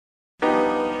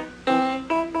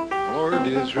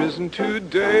is risen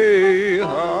today.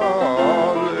 Hallelujah.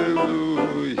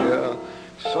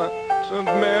 Sons of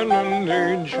men and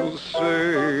angels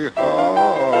say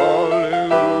hallelujah.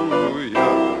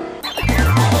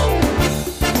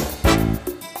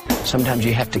 Sometimes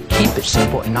you have to keep it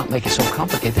simple and not make it so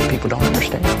complicated that people don't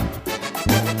understand.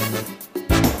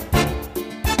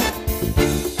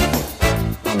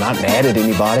 I'm not mad at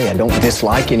anybody. I don't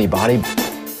dislike anybody.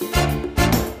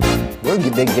 We're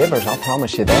big givers, I'll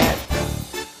promise you that.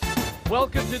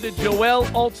 Welcome to the Joel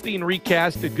Osteen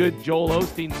recast, a good Joel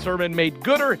Osteen sermon made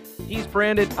gooder. He's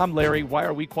Brandon, I'm Larry. Why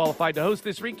are we qualified to host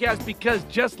this recast? Because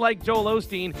just like Joel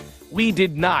Osteen, we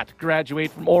did not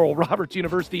graduate from Oral Roberts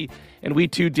University, and we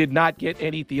too did not get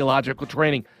any theological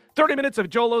training. 30 minutes of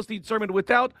Joel Osteen sermon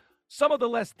without some of the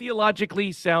less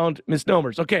theologically sound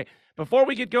misnomers. Okay, before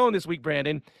we get going this week,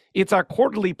 Brandon, it's our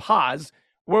quarterly pause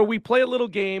where we play a little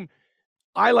game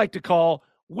I like to call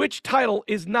Which Title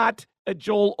is Not a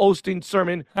Joel Osteen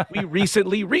Sermon. We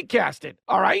recently recast it.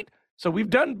 All right? So we've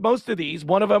done most of these.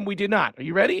 One of them we did not. Are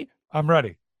you ready? I'm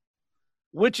ready.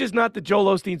 Which is not the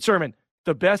Joel Osteen sermon?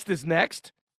 The best is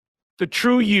next. The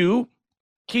true you.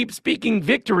 Keep speaking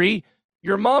victory.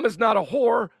 Your mom is not a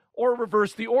whore. Or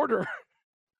reverse the order.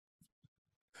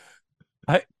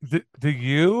 The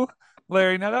you,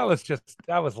 Larry, now that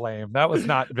was lame. That was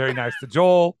not very nice to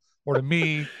Joel or to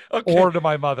me or to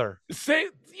my mother.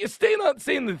 Staying on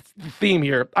saying the theme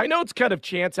here. I know it's kind of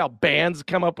chance how bands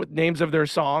come up with names of their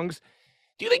songs.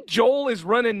 Do you think Joel is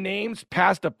running names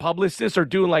past a publicist or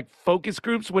doing like focus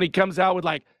groups when he comes out with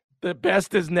like the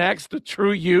best is next, the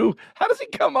true you? How does he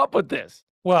come up with this?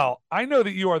 Well, I know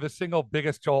that you are the single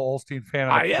biggest Joel Osteen fan.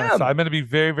 I am. So I'm going to be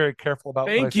very, very careful about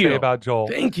what I say about Joel.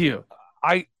 Thank you.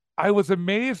 I was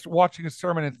amazed watching his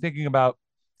sermon and thinking about,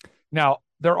 now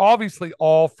they're obviously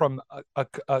all from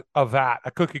a vat,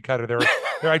 a cookie cutter.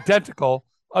 They're identical.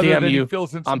 Other than he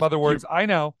fills in some other words. I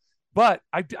know, but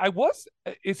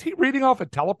is he reading off a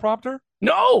teleprompter?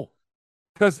 No,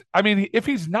 because I mean, if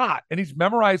he's not and he's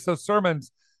memorized those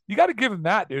sermons, you got to give him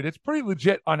that, dude. It's pretty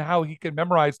legit on how he can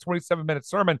memorize 27-minute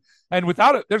sermon, and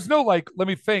without it, there's no like, let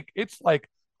me think. It's like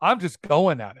I'm just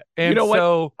going at it. And you know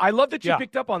so, what? I love that you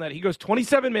picked up on that. He goes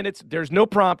 27 minutes. There's no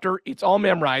prompter. It's all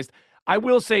memorized. I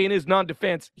will say in his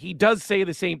non-defense, he does say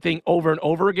the same thing over and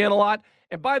over again a lot.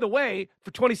 And by the way, for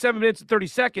 27 minutes and 30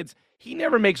 seconds, he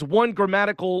never makes one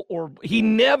grammatical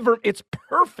it's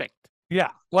perfect. Yeah.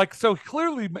 Like, so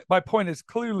clearly, my point is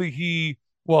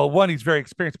one, he's very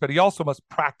experienced, but he also must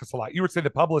practice a lot. You were saying the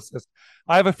publicist.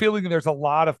 I have a feeling there's a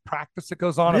lot of practice that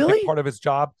goes on. Really? A big part of his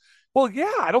job. Well,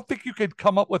 yeah, I don't think you could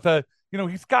come up with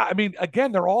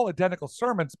again, they're all identical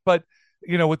sermons, but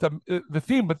with the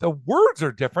theme, but the words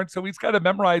are different. So he's got to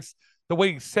memorize the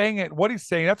way he's saying it, what he's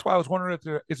saying. That's why I was wondering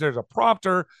if there's a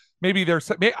prompter. Maybe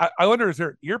I wonder, is there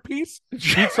an earpiece?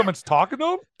 Someone's talking to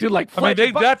him? Dude,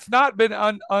 that's not been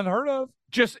unheard of.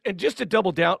 Just to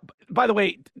double down, by the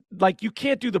way, like you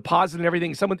can't do the pause and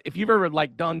everything. If you've ever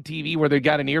like done TV where they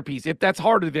got an earpiece, that's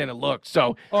harder than it looks.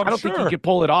 So I don't think you could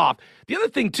pull it off. The other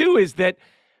thing too is that,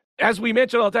 as we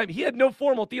mentioned all the time, he had no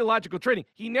formal theological training.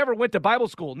 He never went to Bible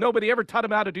school. Nobody ever taught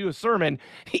him how to do a sermon.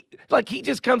 He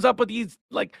just comes up with these,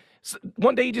 like,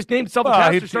 one day he just named himself a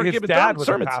pastor, started giving dad was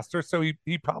sermons. A pastor, so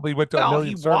he probably went to a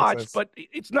million services. Watched, but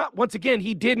it's not. Once again,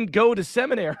 he didn't go to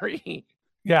seminary.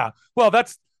 Yeah, well,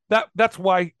 that's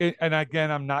why. And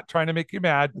again, I'm not trying to make you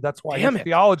mad, but that's why his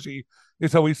theology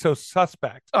is always so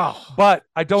suspect. Oh, but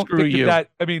I don't think you. that.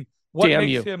 I mean,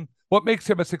 what makes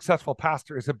him a successful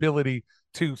pastor is ability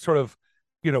to sort of,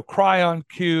 cry on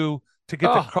cue, to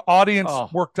get the audience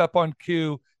worked up on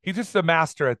cue. He's just a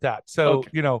master at that. So,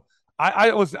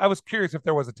 I was curious if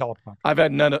there was a teleprompter. I've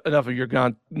had enough of your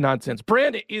nonsense.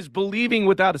 Brandon is Believing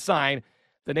Without a Sign,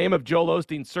 the name of Joel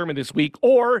Osteen's sermon this week,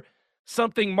 or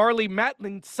something Marlee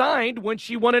Matlin signed when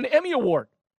she won an Emmy Award.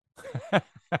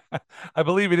 I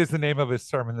believe it is the name of his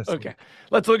sermon this week. Okay,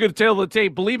 let's look at the tail of the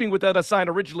tape. Believing Without a Sign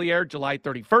originally aired July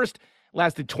 31st,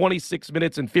 lasted 26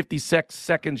 minutes and 56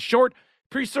 seconds short.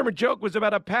 Pre-sermon joke was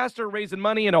about a pastor raising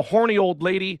money and a horny old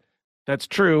lady. That's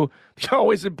true. The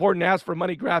always important ask for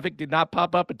money graphic did not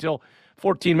pop up until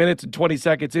 14 minutes and 20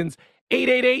 seconds in.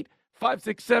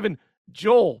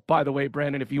 888-567-JOEL, by the way,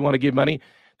 Brandon, if you want to give money.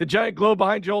 The giant globe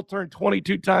behind Joel turned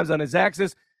 22 times on his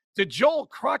axis. To Joel,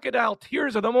 crocodile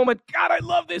tears of the moment. God, I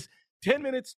love this. 10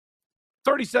 minutes,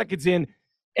 30 seconds in.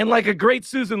 And like a great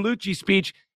Susan Lucci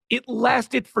speech, it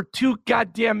lasted for 2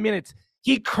 goddamn minutes.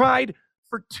 He cried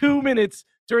for 2 minutes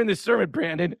during the sermon,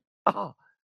 Brandon. Oh.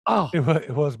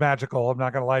 It was magical. I'm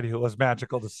not going to lie to you. It was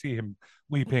magical to see him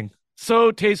weeping.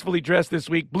 So tastefully dressed this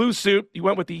week. Blue suit. He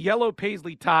went with the yellow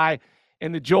paisley tie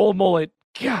and the Joel mullet.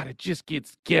 God, it just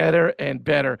gets better and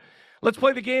better. Let's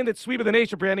play the game that's Sweep of the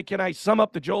Nation, Brandon. Can I sum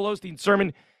up the Joel Osteen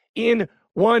sermon in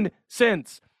one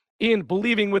sense? In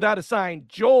Believing Without a Sign,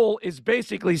 Joel is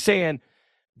basically saying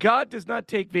God does not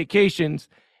take vacations,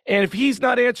 and if he's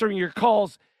not answering your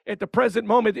calls at the present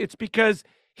moment, it's because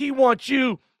he wants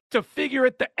you to figure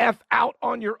it the F out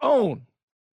on your own.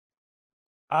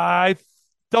 I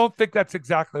don't think that's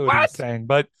exactly what he's saying,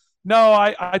 but no,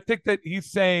 I think that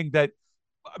he's saying that,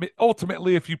 I mean,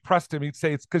 ultimately, if you pressed him, he'd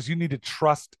say it's because you need to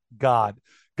trust God.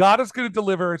 God is going to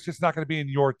deliver. It's just not going to be in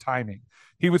your timing.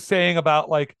 He was saying about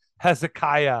like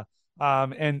Hezekiah,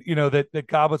 and you know that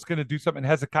God was going to do something.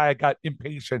 Hezekiah got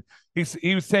impatient.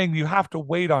 He was saying you have to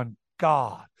wait on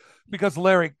God because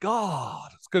Larry, God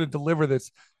is going to deliver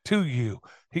this to you.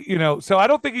 So I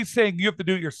don't think he's saying you have to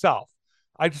do it yourself.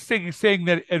 I just think he's saying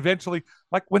that eventually,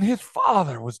 like when his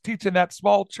father was teaching that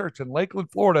small church in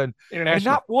Lakeland, Florida, and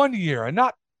not 1 year and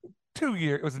not 2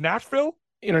 years, it was Nashville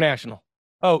International.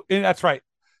 Oh, and that's right.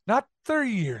 Not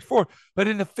 3 years, 4, but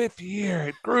in the 5th year,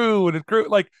 it grew and it grew.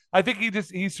 Like, I think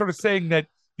he's sort of saying that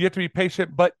you have to be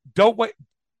patient, but don't wait.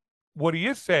 What he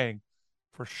is saying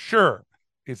for sure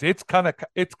is it's gonna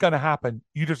happen.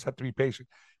 You just have to be patient.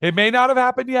 It may not have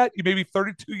happened yet. You may be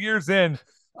 32 years in.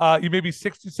 You may be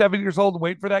 67 years old and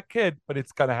waiting for that kid, but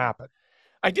it's gonna happen.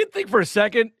 I did think for a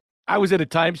second I was at a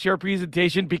timeshare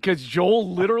presentation because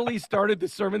Joel literally started the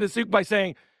sermon this week by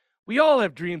saying, "We all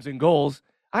have dreams and goals.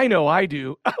 I know I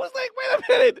do." I was like, wait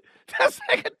a minute. That's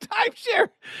like a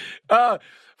timeshare.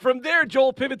 From there,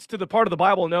 Joel pivots to the part of the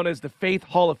Bible known as the Faith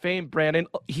Hall of Fame, Brandon,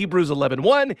 Hebrews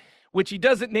 11:1, which he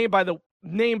doesn't name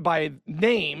by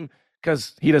name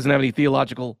because he doesn't have any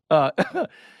theological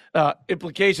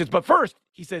implications. But first,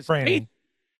 he says,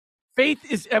 faith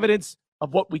is evidence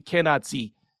of what we cannot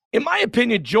see. In my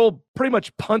opinion, Joel pretty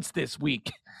much punts this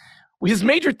week. His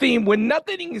major theme, when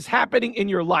nothing is happening in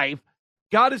your life,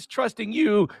 God is trusting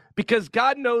you because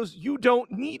God knows you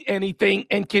don't need anything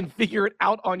and can figure it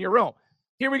out on your own.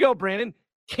 Here we go, Brandon.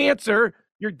 Cancer,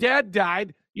 your dad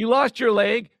died, you lost your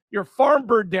leg, your farm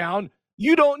burned down.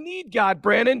 You don't need God,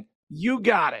 Brandon. You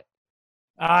got it.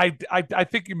 I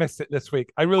think you missed it this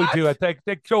week. I really do. I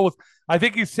think Joel, I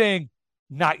think he's saying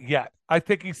not yet. I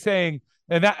think he's saying,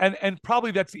 and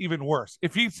probably that's even worse.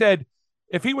 If he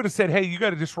would have said, hey, you got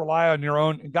to just rely on your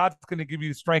own and God's going to give you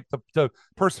the strength to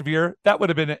persevere, that would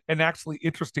have been an actually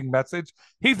interesting message.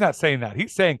 He's not saying that.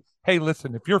 He's saying, hey,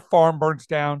 listen, if your farm burns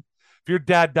down, if your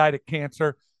dad died of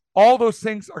cancer, all those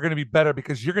things are going to be better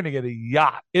because you're going to get a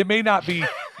yacht. It may not be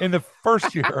in the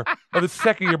first year or the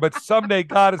second year, but someday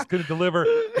God is going to deliver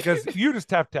because you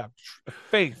just have to have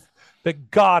faith that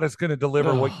God is going to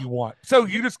deliver what you want. So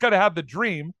you just got to have the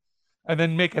dream and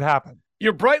then make it happen.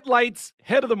 Your bright lights,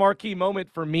 head of the marquee moment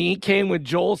for me came when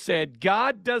Joel said,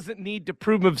 God doesn't need to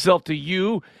prove himself to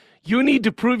you. You need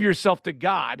to prove yourself to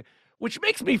God, which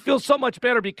makes me feel so much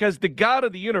better because the God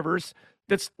of the universe,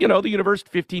 that's, the universe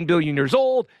 15 billion years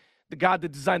old, the God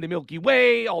that designed the Milky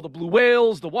Way, all the blue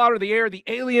whales, the water, the air, the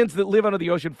aliens that live under the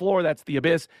ocean floor, that's the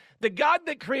abyss. The God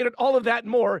that created all of that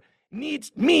and more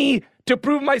needs me to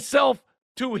prove myself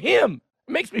to him.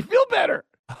 It makes me feel better.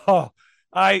 Oh,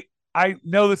 I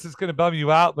know this is going to bum you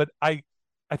out, but I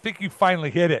think you finally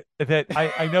hit it. That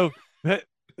I know that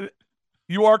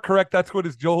you are correct. That's what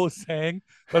Joel is saying.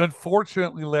 But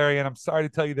unfortunately, Larry, and I'm sorry to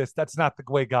tell you this, that's not the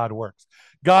way God works.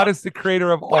 God is the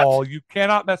creator of all. You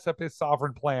cannot mess up his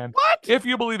sovereign plan. What? If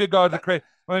you believe that God's the creator,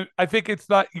 I think it's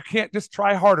not, you can't just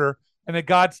try harder. And then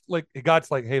God's like,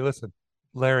 hey, listen,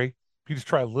 Larry, if you just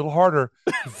try a little harder,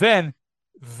 then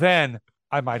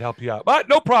I might help you out. But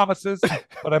no promises,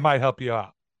 but I might help you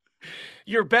out.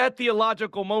 Your bad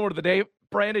theological moment of the day,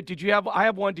 Brandon, I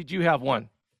have one. Did you have one?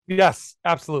 Yes,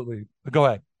 absolutely. Go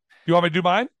ahead. You want me to do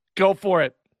mine? Go for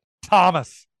it.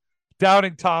 Thomas,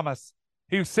 doubting Thomas.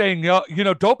 He was saying,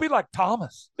 don't be like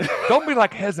Thomas. Don't be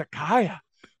like Hezekiah.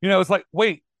 It's like,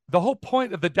 wait, the whole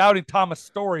point of the doubting Thomas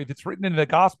story that's written in the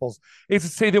Gospels is to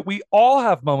say that we all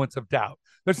have moments of doubt.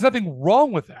 There's nothing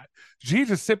wrong with that.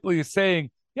 Jesus simply is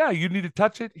saying, yeah, you need to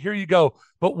touch it. Here you go.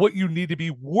 But what you need to be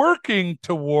working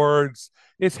towards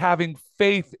is having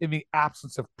faith in the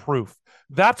absence of proof.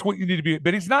 That's what you need to be.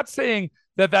 But he's not saying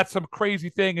that that's some crazy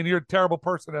thing and you're a terrible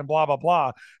person and blah, blah,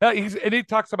 blah. And he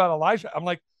talks about Elijah. I'm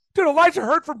like, dude, Elijah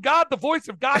heard from God, the voice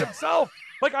of God himself.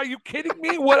 Like, are you kidding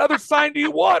me? What other sign do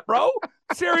you want, bro?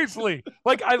 Seriously.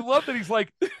 Like, I love that he's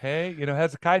like, hey,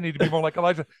 Hezekiah need to be more like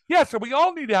Elijah. Yeah, so we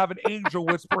all need to have an angel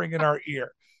whispering in our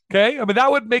ear. Okay? I mean,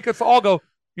 that would make us all go,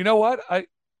 you know what?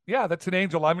 That's an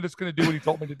angel. I'm just going to do what he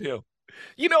told me to do.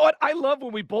 You know what? I love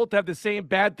when we both have the same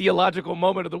bad theological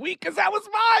moment of the week because that was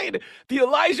mine. The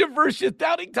Elijah versus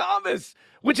Doubting Thomas,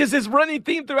 which is his running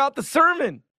theme throughout the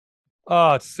sermon.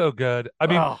 Oh, it's so good. I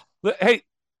mean, hey,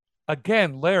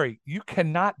 again, Larry, you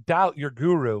cannot doubt your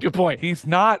guru. Good point. He's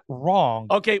not wrong.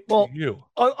 Okay, well, you.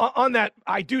 On that,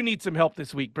 I do need some help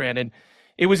this week, Brandon.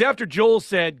 It was after Joel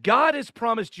said, God has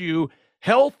promised you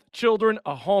health, children,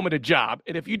 a home, and a job.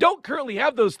 And if you don't currently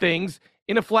have those things,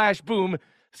 in a flash, boom,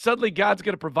 suddenly God's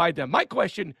going to provide them. My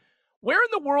question, where in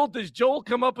the world does Joel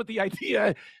come up with the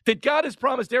idea that God has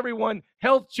promised everyone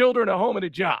health, children, a home, and a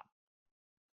job?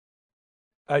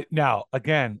 Now,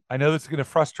 again, I know this is going to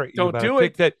frustrate you. Don't do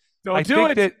it. I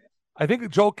think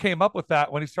that Joel came up with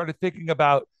that when he started thinking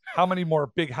about how many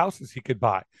more big houses he could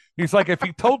buy. He's like, if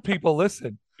he told people,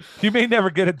 listen, you may never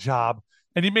get a job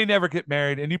and you may never get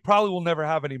married and you probably will never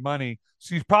have any money.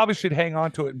 So you probably should hang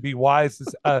on to it and be wise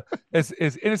as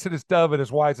innocent as dove and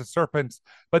as wise as serpents.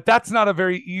 But that's not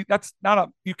you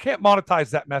can't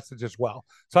monetize that message as well.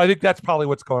 So I think that's probably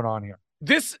what's going on here.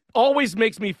 This always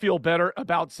makes me feel better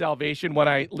about salvation when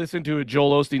I listen to a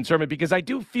Joel Osteen sermon, because I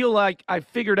do feel like I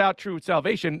figured out true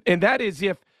salvation. And that is,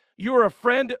 if you're a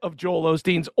friend of Joel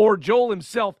Osteen's or Joel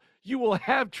himself, you will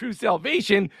have true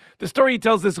salvation. The story he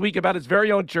tells this week about his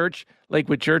very own church,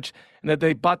 Lakewood Church, and that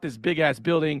they bought this big-ass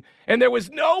building, and there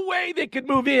was no way they could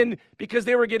move in because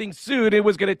they were getting sued. It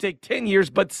was going to take 10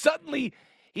 years, but suddenly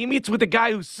he meets with the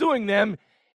guy who's suing them,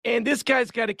 and this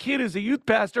guy's got a kid who's a youth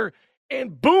pastor,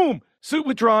 and boom, suit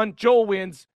withdrawn, Joel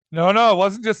wins. No, it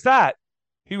wasn't just that.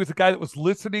 He was the guy that was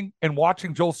listening and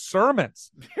watching Joel's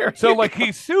sermons. So, like,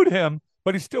 he sued him,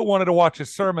 but he still wanted to watch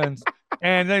his sermons.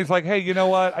 And then he's like, hey, you know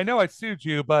what? I know I sued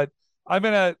you, but I'm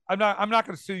not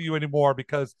going to sue you anymore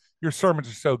because your sermons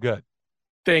are so good.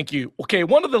 Thank you. Okay,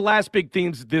 one of the last big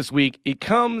themes this week, it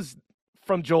comes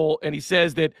from Joel, and he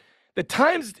says that the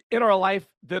times in our life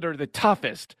that are the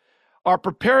toughest are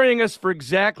preparing us for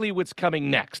exactly what's coming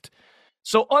next.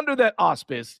 So under that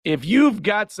auspice, if you've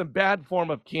got some bad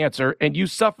form of cancer and you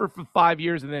suffer for 5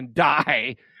 years and then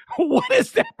die, what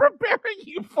is that preparing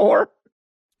you for?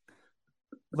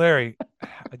 Larry,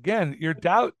 again, your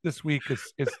doubt this week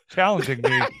is challenging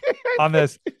me on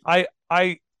this. I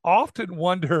often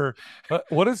wonder,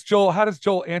 how does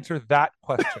Joel answer that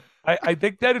question? I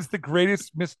think that is the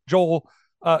greatest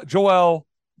Joel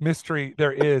mystery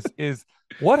there is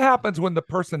what happens when the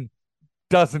person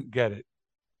doesn't get it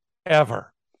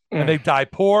ever, and they die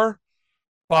poor,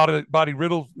 body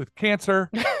riddled with cancer,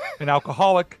 an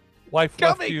alcoholic, life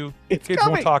left you, kids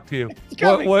won't talk to you.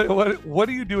 What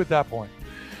do you do at that point?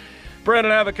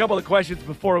 Brandon, I have a couple of questions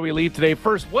before we leave today.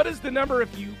 First, what is the number if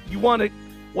you want to?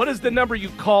 What is the number you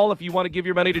call if you want to give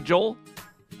your money to Joel?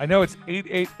 I know it's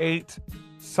 888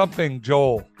 something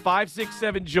Joel.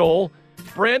 567 Joel.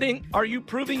 Brandon, are you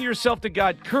proving yourself to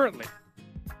God currently?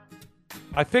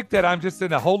 I think that I'm just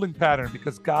in a holding pattern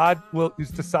because God is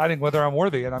deciding whether I'm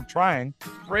worthy, and I'm trying.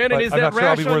 Brandon, is that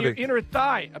rash on your inner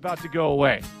thigh about to go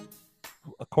away?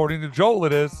 According to Joel,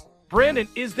 it is. Brandon,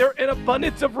 is there an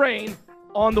abundance of rain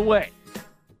on the way?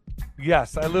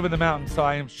 Yes, I live in the mountains, so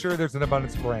I am sure there's an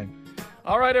abundance of rain.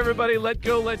 All right, everybody, let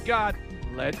go, let God,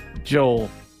 let Joel.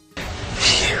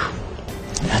 Phew.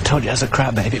 I told you I was a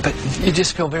crybaby, but you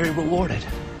just feel very rewarded.